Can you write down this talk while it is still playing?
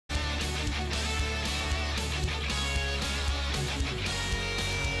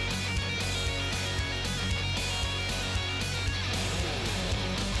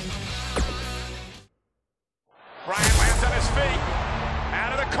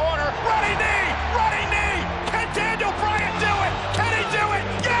Running knee! Running knee! Can Daniel Bryan do it? Can he do it?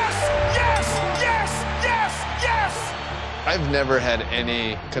 Yes! Yes! Yes! Yes! Yes! I've never had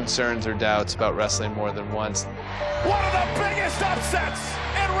any concerns or doubts about wrestling more than once. One of the biggest upsets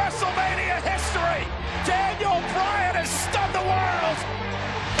in WrestleMania history! Daniel Bryan has stunned the world!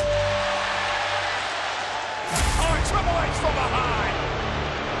 Oh, Triple H from behind!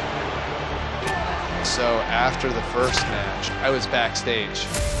 So after the first match, I was backstage.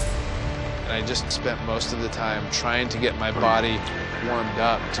 And I just spent most of the time trying to get my body warmed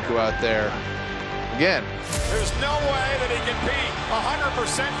up to go out there again. There's no way that he can be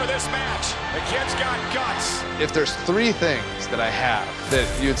 100% for this match. The kid's got guts. If there's three things that I have that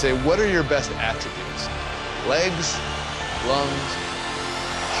you would say, what are your best attributes? Legs, lungs,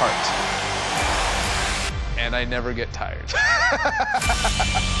 heart. And I never get tired.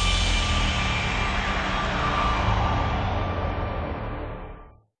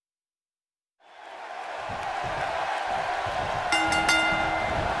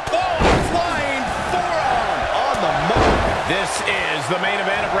 This is the main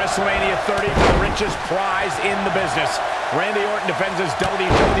event of WrestleMania 30 for the richest prize in the business. Randy Orton defends his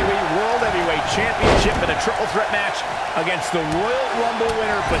WWE World Heavyweight Championship in a triple threat match against the Royal Rumble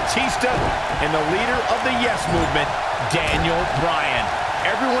winner Batista and the leader of the Yes Movement, Daniel Bryan.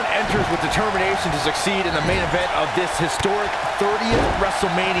 Everyone enters with determination to succeed in the main event of this historic 30th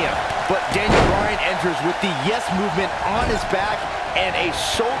WrestleMania. But Daniel Bryan enters with the Yes Movement on his back and a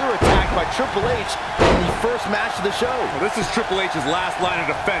shoulder attack by Triple H in the first match of the show. Well, this is Triple H's last line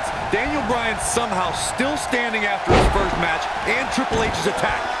of defense. Daniel Bryan somehow still standing after his first match and Triple H's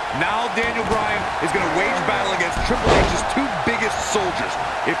attack. Now Daniel Bryan is going to wage battle against Triple H's two biggest soldiers.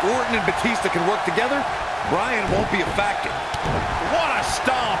 If Orton and Batista can work together, Bryan won't be a factor. What a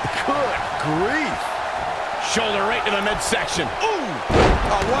stomp! Good grief! Shoulder right to the midsection. Ooh!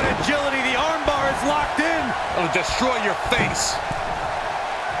 Oh, what agility! The armbar is locked in. It'll destroy your face.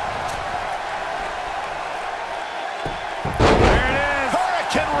 There it is!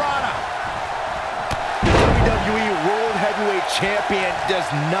 Hurricane Rana! WWE World Heavyweight Champion does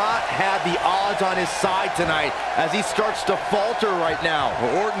not have the odds on his side tonight as he starts to falter right now.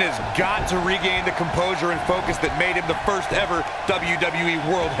 Well, Orton has got to regain the composure and focus that made him the first ever WWE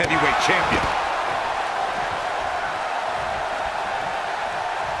World Heavyweight Champion.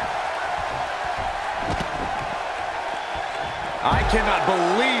 I cannot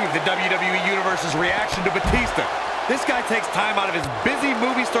believe the WWE Universe's reaction to Batista. This guy takes time out of his busy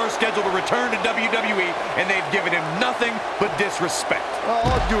movie star schedule to return to WWE, and they've given him nothing but disrespect. Well,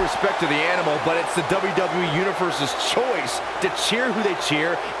 all due respect to the animal, but it's the WWE Universe's choice to cheer who they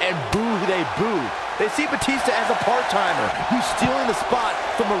cheer and boo who they boo. They see Batista as a part-timer who's stealing the spot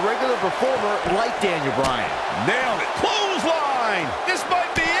from a regular performer like Daniel Bryan. Nailed it. Clothesline! This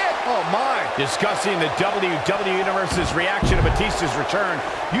might be it! Oh, my. Discussing the WWE Universe's reaction to Batista's return,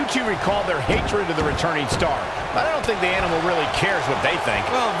 you two recall their hatred of the returning star. But I don't think the animal really cares what they think.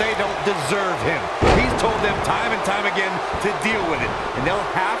 Well, they don't deserve him. He's told them time and time again to deal with it. And they'll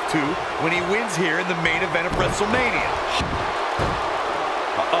have to when he wins here in the main event of WrestleMania.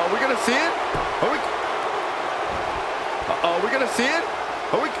 Are we going to see it? Are we going to see it?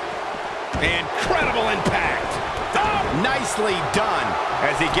 Incredible impact. Oh, nicely done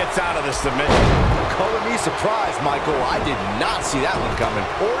as he gets out of the submission. Color me surprised, Michael. I did not see that one coming.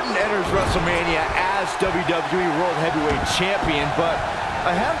 Orton enters WrestleMania as WWE World Heavyweight Champion, but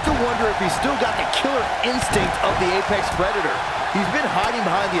I have to wonder if he's still got the killer instinct of the Apex Predator. He's been hiding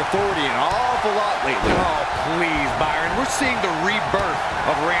behind the Authority an awful lot lately. Oh, please, Byron. We're seeing the rebirth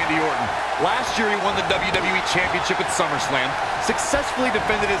of Randy Orton. Last year, he won the WWE Championship at Summerslam, successfully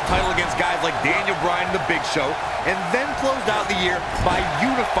defended his title against guys like Daniel Bryan and The Big Show, and then closed out the year by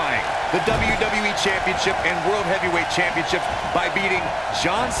unifying the WWE Championship and World Heavyweight Championships by beating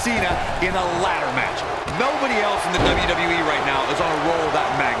John Cena in a ladder match. Nobody else in the WWE right now is on a roll of that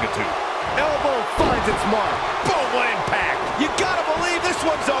magnitude. Elbow finds its mark. Boom, what impact. You gotta believe this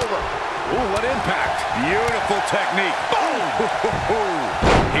one's over. Ooh, what impact. Beautiful technique. Boom.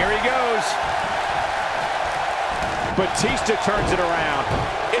 Here he goes. Batista turns it around.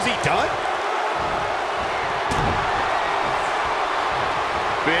 Is he done?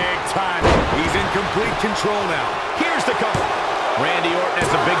 Big time. He's in complete control now. Here's the cover. Randy Orton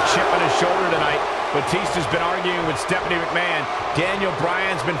has a big chip on his shoulder tonight. Batista's been arguing with Stephanie McMahon. Daniel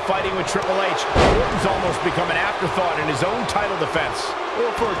Bryan's been fighting with Triple H. Orton's almost become an afterthought in his own title defense.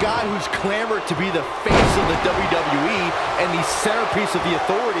 Well, for a guy who's clamored to be the face of the WWE and the centerpiece of the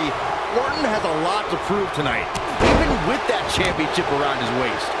Authority, Orton has a lot to prove tonight. Even even with that championship around his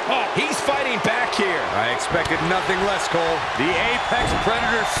waist. Oh, he's fighting back here. I expected nothing less, Cole. The Apex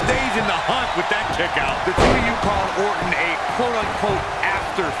Predator stays in the hunt with that kick out. The two of you call Orton a quote-unquote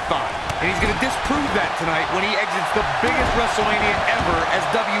afterthought. And he's going to disprove that tonight when he exits the biggest WrestleMania ever as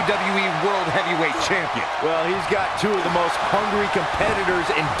WWE World Heavyweight Champion. Well, he's got two of the most hungry competitors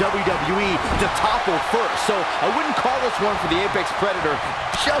in WWE to topple first, so I wouldn't call this one for the Apex Predator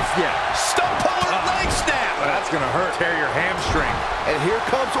just yet. Stump puller, leg snap. That's going to hurt. Tear your hamstring. And here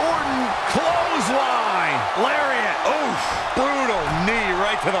comes Orton. Clothesline. Lariat. Oof. Brutal knee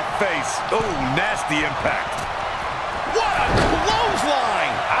right to the face. Oh, nasty impact. What a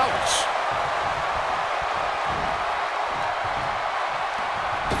clothesline. Ouch.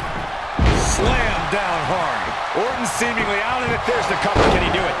 Slam down hard. Orton seemingly out of it. There's the cover. Can he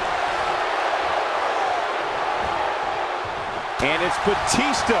do it? And it's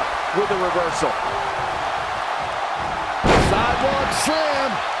Batista with a reversal. Sidewalk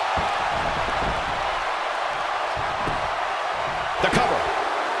slam. The cover.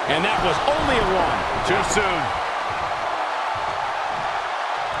 And that was only a one. Too soon.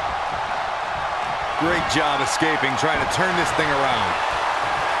 Great job escaping, trying to turn this thing around.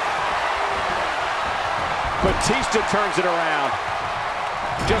 Batista turns it around.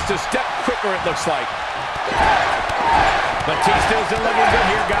 Just a step quicker, it looks like. Batista isn't looking good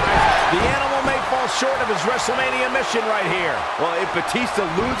here, guys. The animal may fall short of his WrestleMania mission right here. Well, if Batista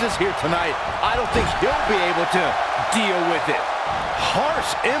loses here tonight, I don't think he'll be able to deal with it.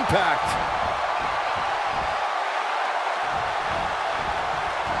 Harsh impact.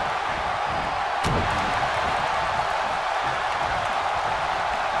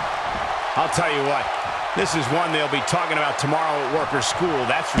 I'll tell you what, this is one they'll be talking about tomorrow at work or school,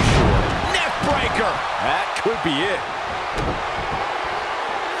 that's for sure. Neck breaker! That could be it.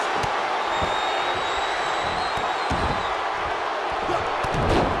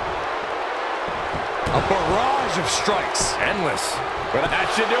 A barrage of strikes. Endless. Well, that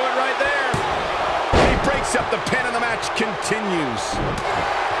should do it right there. He breaks up the pin and the match continues.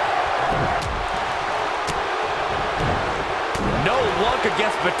 No luck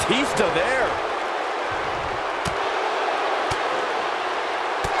against Batista there.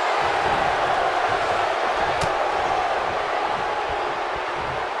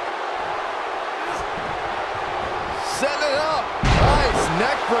 Set it up. Nice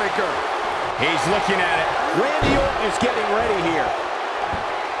neck breaker. He's looking at it. Randy Orton is getting ready here.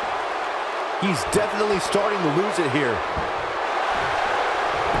 He's definitely starting to lose it here.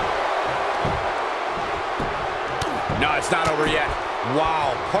 No, it's not over yet.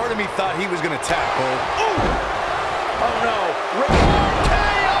 Wow, part of me thought he was going to tap, Cole. Oh, no.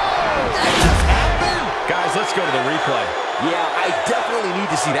 That just happened. Guys, let's go to the replay. Yeah, I definitely need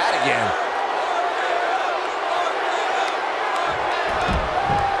to see that again.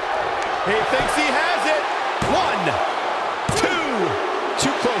 He thinks he has it. 1, 2.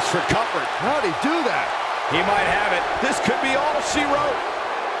 Too close for comfort. How'd he do that? He might have it. This could be all she wrote.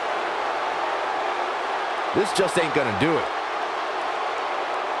 This just ain't gonna do it.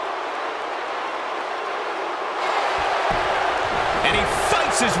 And he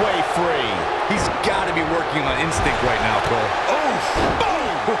fights his way free. He's got to be working on instinct right now, Cole. Oof!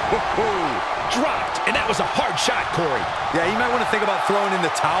 Boom! Dropped, and that was a hard shot, Corey. Yeah, he might want to think about throwing in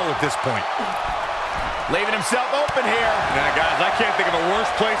the towel at this point. Leaving himself open here. Yeah, guys, I can't think of a worse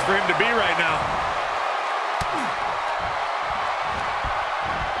place for him to be right now.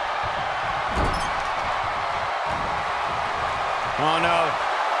 Oh, no.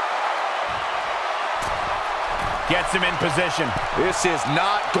 Gets him in position. This is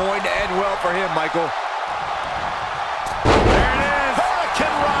not going to end well for him, Michael. There it is.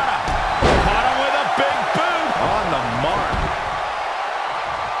 Hurricane Rana. Caught him with a big boot. On the mark.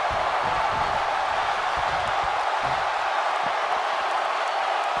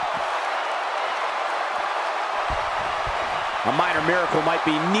 A minor miracle might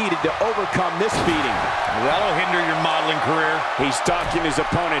be needed to overcome this beating. That'll hinder your modeling career. He's stalking his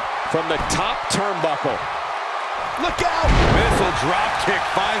opponent from the top turnbuckle. Look out! Missile drop kick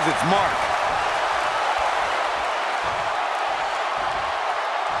finds its mark.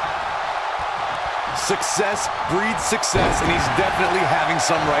 Success breeds success, and he's definitely having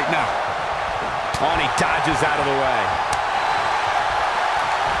some right now. Oh, and he dodges out of the way.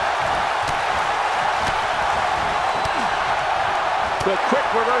 The quick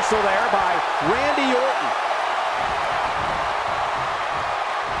reversal there by Randy Orton.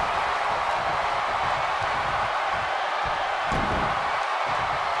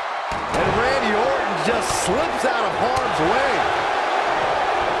 And Randy Orton just slips out of harm's way.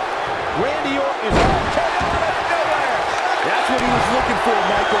 Randy Orton is all chaotic. No way. what he was looking for,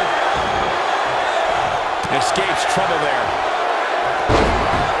 Michael. Escapes trouble there.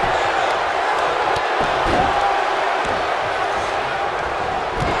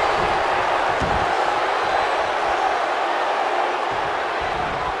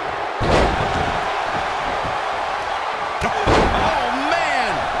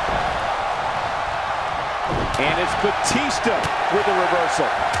 And it's Batista with a reversal.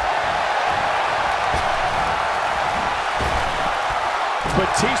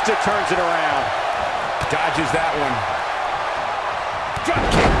 Batista turns it around. Dodges that one. Drop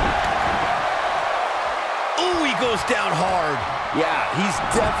kick. Ooh, he goes down hard. Yeah, he's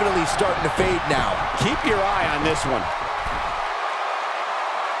definitely starting to fade now. Keep your eye on this one.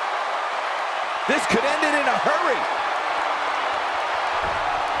 This could end it in a hurry.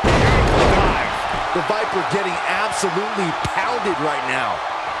 The Viper getting absolutely pounded right now.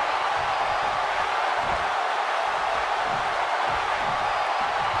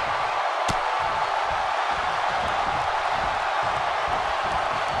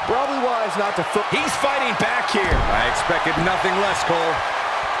 Probably wise not to foot. He's fighting back here. I expected nothing less, Cole.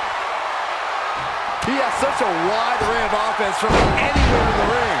 He has such a wide array of offense from anywhere in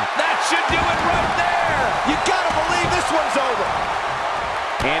the ring. That should do it right there. You gotta believe this one's over.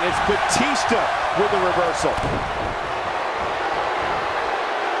 And it's Batista with a reversal.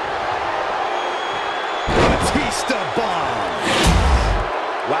 Batista bomb.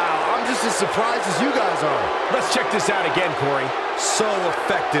 Wow, I'm just as surprised as you guys are. Let's check this out again, Corey. So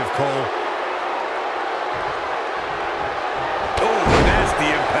effective, Cole. Oh, nasty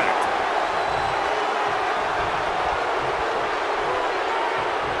impact.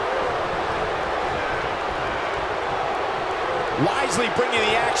 Wisely bringing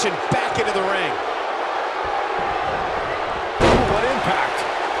the action back into the ring. Ooh, what impact.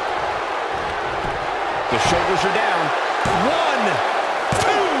 The shoulders are down. 1, 2.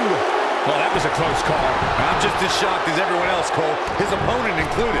 Well, that was a close call. I'm just as shocked as everyone else, Cole, his opponent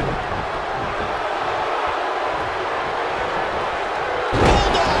included.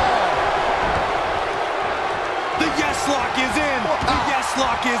 Bulldog! The yes lock is in. The yes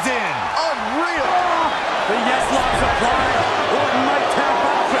lock is in. Unreal. The yes lock's applied. Orton might tap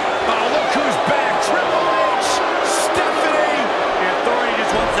out. Oh, look who's back. Triple H. Stephanie. The Authority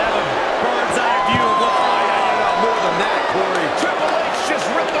just wants to have a bird's eye view of what's going on. More than that, Corey. Triple H just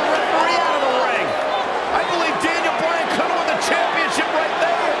ripped the referee out of the ring. I believe Daniel Bryan could have won the championship right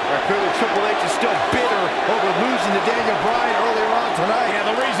there. Clearly, Triple H is still bitter over losing to Daniel Bryan earlier on tonight. Yeah,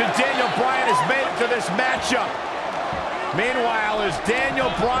 the reason Daniel Bryan has made it to this matchup. Meanwhile, is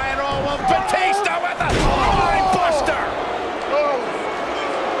Daniel Bryan, Batista with a line buster.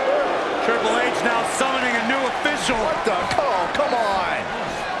 Triple H now summoning a new official. What the call? Come on.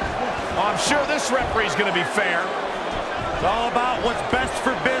 I'm sure this referee's going to be fair. It's all about what's best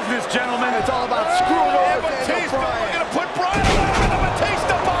for business, gentlemen. It's all about screwing over Daniel Batista, we're Bryan. going to put Bryan on with a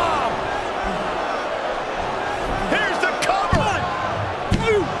Batista bomb. Here's the cover.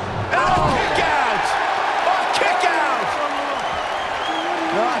 And a kick out. A kick out.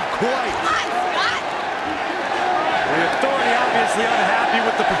 Not quite. The Authority obviously unhappy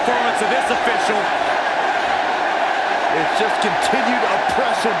with the performance of this official. It's just continued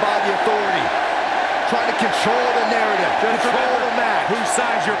oppression by the Authority. Trying to control the narrative, control the match. Who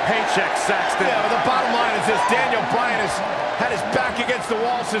signs your paycheck, Saxton? Yeah, but the bottom line is this. Daniel Bryan has had his back against the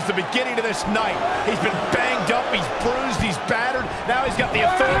wall since the beginning of this night. He's been banged up, he's bruised, he's battered. Now he's got the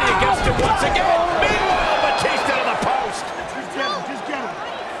Authority against him once again. Meanwhile, Batista to the post. Just get him.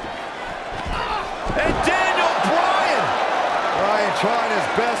 And Daniel Bryan. Bryan trying his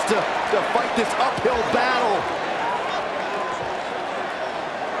best to fight this uphill battle.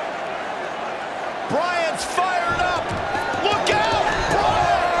 Bryan's fired up. Look out.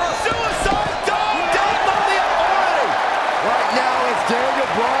 Bryan. Suicide dive down on the Authority. Right now it's Daniel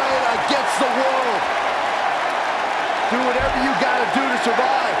Bryan against the world. Do whatever you gotta do to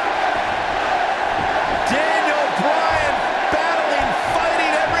survive. Daniel Bryan battling,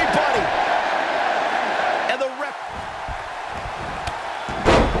 fighting everybody. And the ref.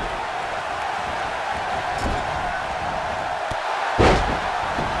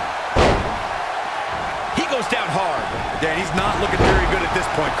 He goes down hard. Dan, he's not looking very good at this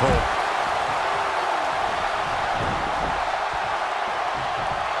point, Cole.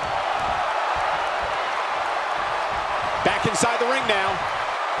 Back inside the ring now.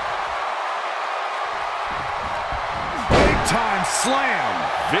 Big time slam.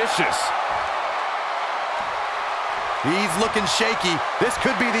 Vicious. He's looking shaky. This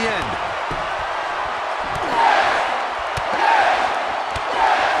could be the end.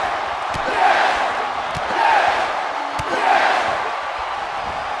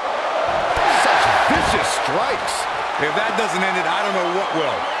 strikes. If that doesn't end it, I don't know what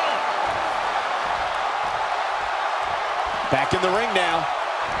will. Back in the ring now.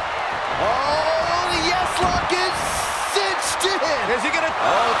 Oh, the yes lock is cinched in. Is he gonna?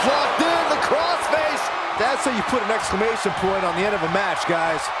 Oh, it's locked in, the crossface. That's how you put an exclamation point on the end of a match,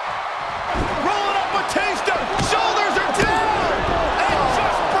 guys. Rolling up Batista. Shoulders are down. And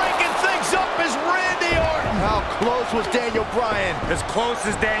just breaking things up is Randy Orton. How close was Daniel Bryan? As close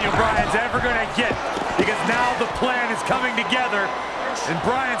as Daniel Bryan's ever going to get, because now the plan is coming together, and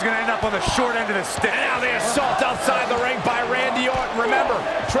Bryan's going to end up on the short end of the stick. And now the assault outside the ring by Randy Orton. Remember,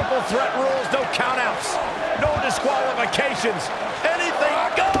 triple threat rules, no countouts, no disqualifications. Anything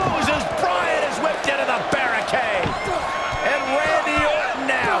goes as Bryan is whipped into the barricade. And Randy Orton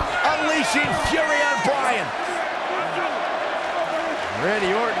now unleashing fury on Bryan.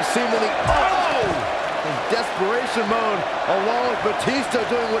 Randy Orton seemingly in desperation mode, along with Batista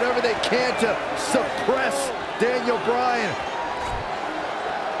doing whatever they can to suppress Daniel Bryan.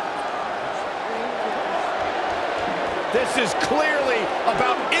 This is clearly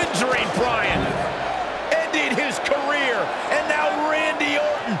about injuring Bryan, ending his career, and now Randy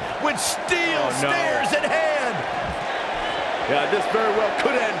Orton with steel stairs in hand. Yeah, this very well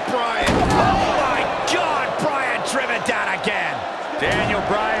could end Bryan. Oh my God, Bryan driven down again. Daniel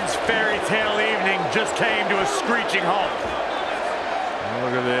Bryan's fairy tale evening just came to a screeching halt.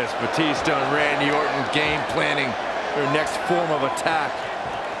 Look at this, Batista and Randy Orton game planning their next form of attack.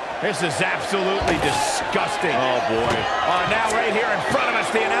 This is absolutely disgusting. Oh, boy. Now right here in front of us,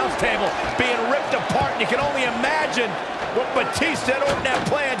 the announce table being ripped apart, and you can only imagine what Batista and Orton have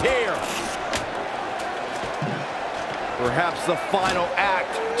planned here. Perhaps the final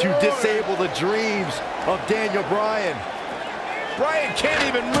act to disable the dreams of Daniel Bryan. Bryan can't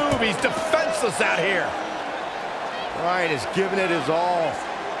even move. He's defenseless out here. Bryan is giving it his all.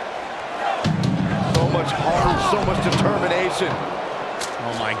 So much heart, so much determination.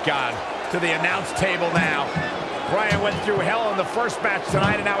 Oh my God, to the announce table now. Bryan went through hell in the first match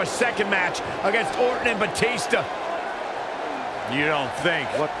tonight, and now his second match against Orton and Batista. You don't think?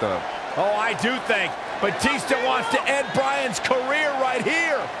 What the? Oh, I do think. Batista wants to end Bryan's career right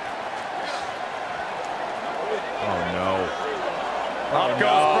here. Oh no. Up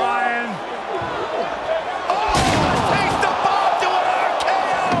goes Bryan. Oh, Batista bomb to an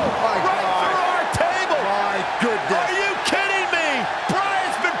RKO! My Right God. through our table! My goodness. Are you kidding me?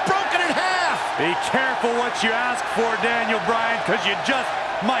 Bryan's been broken in half! Be careful what you ask for, Daniel Bryan, because you just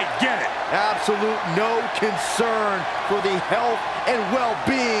might get it. Absolute no concern for the health and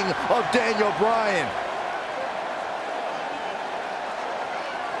well-being of Daniel Bryan.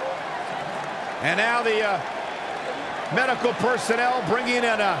 And now the medical personnel bringing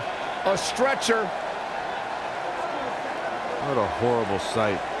in a stretcher. What a horrible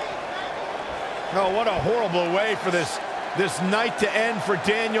sight. Oh, what a horrible way for this night to end for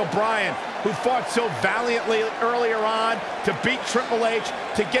Daniel Bryan, who fought so valiantly earlier on to beat Triple H,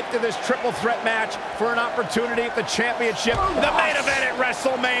 to get to this triple threat match for an opportunity at the championship, the main event at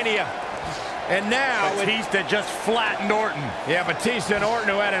WrestleMania. And now Batista just flattened Orton. Yeah, Batista and Orton,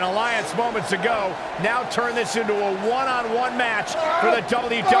 who had an alliance moments ago, now turn this into a one-on-one match for the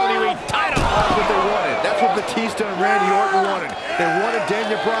WWE title. That's what they wanted. That's what Batista and Randy Orton wanted. They wanted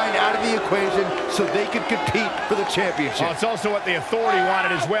Daniel Bryan out of the equation so they could compete for the championship. Well, it's also what the Authority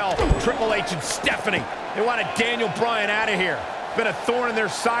wanted as well. Triple H and Stephanie. They wanted Daniel Bryan out of here. Been a thorn in their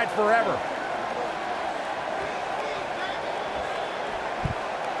side forever.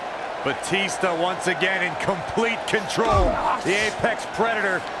 Batista once again in complete control. The Apex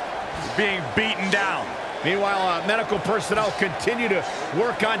Predator is being beaten down. Meanwhile, medical personnel continue to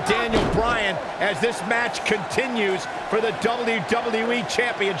work on Daniel Bryan as this match continues for the WWE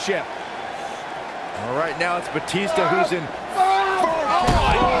Championship. All right, now it's Batista who's in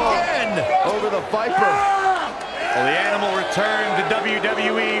again over the Viper. Well, the animal returned to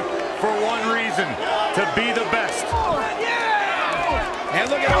WWE for one reason, to be the best. And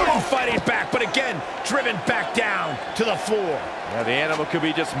look at Orton fighting back, but again, driven back down to the floor. Yeah, the animal could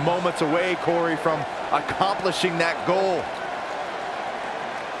be just moments away, Corey, from accomplishing that goal.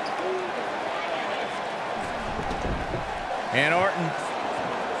 And Orton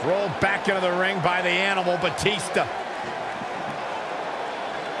rolled back into the ring by the animal, Batista.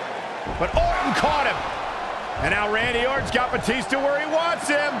 But Orton caught him. And now Randy Orton's got Batista where he wants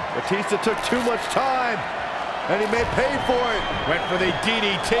him. Batista took too much time, and he may pay for it. Went for the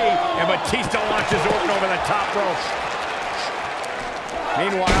DDT, and Batista launches Orton over the top rope.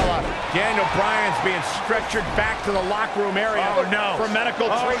 Meanwhile, Daniel Bryan's being stretchered back to the locker room area for medical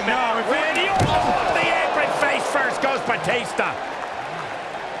treatment. No. Randy Orton, the apron face first goes Batista.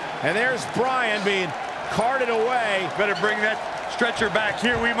 And there's Bryan being carted away. Better bring that stretcher back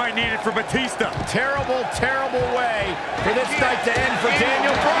here. We might need it for Batista. Terrible, terrible way for this night to end for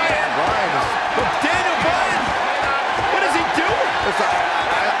Daniel Bryan. Daniel Bryan, what is he doing? Listen,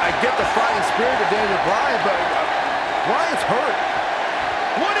 I get the fighting spirit of Daniel Bryan, but Bryan's hurt.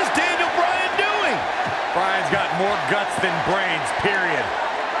 What is Daniel Bryan doing? Bryan's got more guts than brains, period.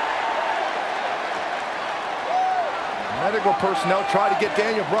 Medical personnel try to get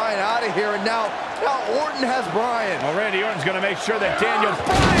Daniel Bryan out of here, and now Orton has Bryan. Well, Randy Orton's going to make sure that Daniel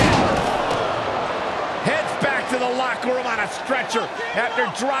Bryan heads back to the locker room on a stretcher after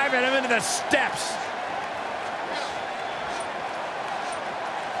driving him into the steps.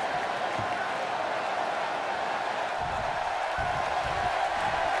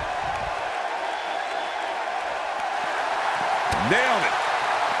 Nailed it.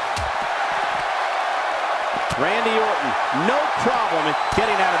 Randy Orton, no problem in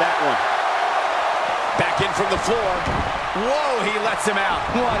getting out of that one. Back in from the floor. Whoa, he lets him out.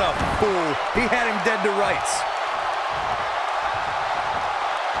 What a fool. He had him dead to rights.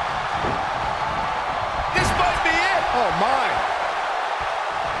 This might be it. Oh, my.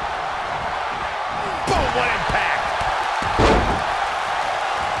 Boom, what impact.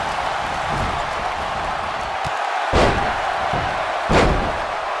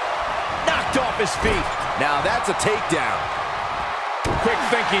 Knocked off his feet. Now that's a takedown. Quick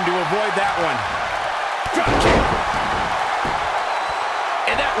thinking to avoid that one. Drop kick.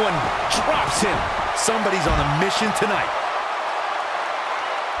 And that one drops him. Somebody's on a mission tonight.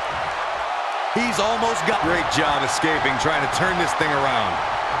 He's almost got... Great job escaping, trying to turn this thing around.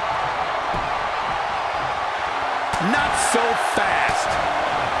 Not so fast.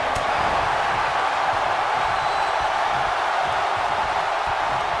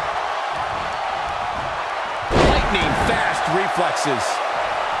 Lightning fast reflexes.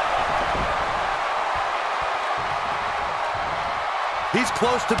 He's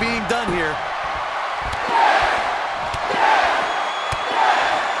close to being done here.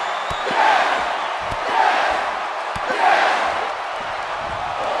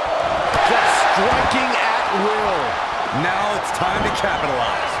 Just striking at will. Now it's time to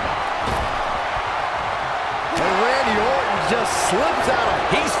capitalize. And Randy Orton just slips out of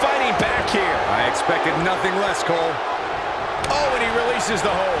it. He's fighting back here. I expected nothing less, Cole. Oh, and he releases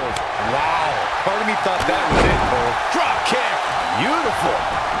the hold. Wow. Part of me thought that was it, Cole. Drop kick. Beautiful.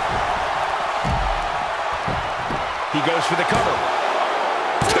 He goes for the cover.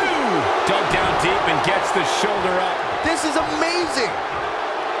 Two. Dug down deep and gets the shoulder up. This is amazing.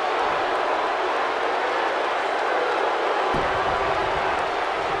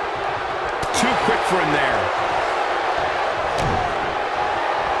 Too quick for him there.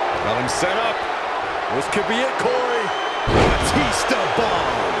 Got him set up. This could be it, Corey. Batista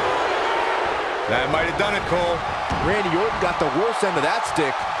bomb. That might have done it, Cole. Randy Orton got the worst end of that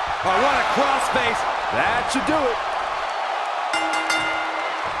stick. Oh, what a crossface. That should do it.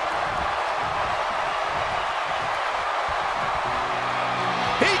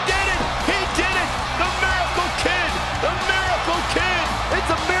 He did it! He did it! The Miracle Kid! The Miracle Kid!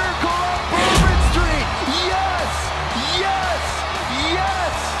 It's a miracle on Bourbon Street. Yes! Yes!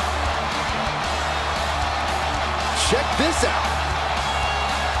 Yes! Check this out.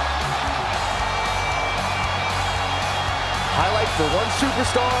 Highlight for one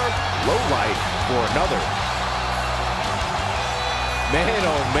superstar, low light for another. Man,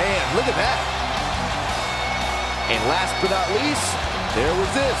 oh man, look at that. And last but not least, there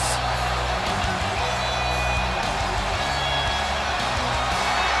was this.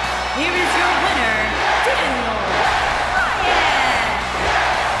 Here is your winner, Daniel Bryan.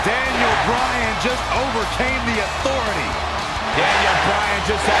 Daniel Bryan just overcame the authority. Daniel Bryan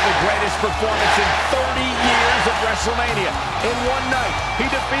just had the greatest performance in 30 years of WrestleMania. In one night, he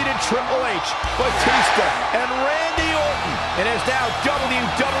defeated Triple H, Batista, and Randy Orton, and is now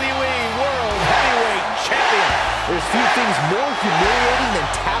WWE World Heavyweight Champion. There's few things more humiliating than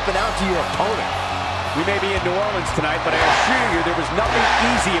tapping out to your opponent. We may be in New Orleans tonight, but I assure you there was nothing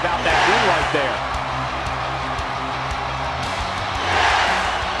easy about that win right there.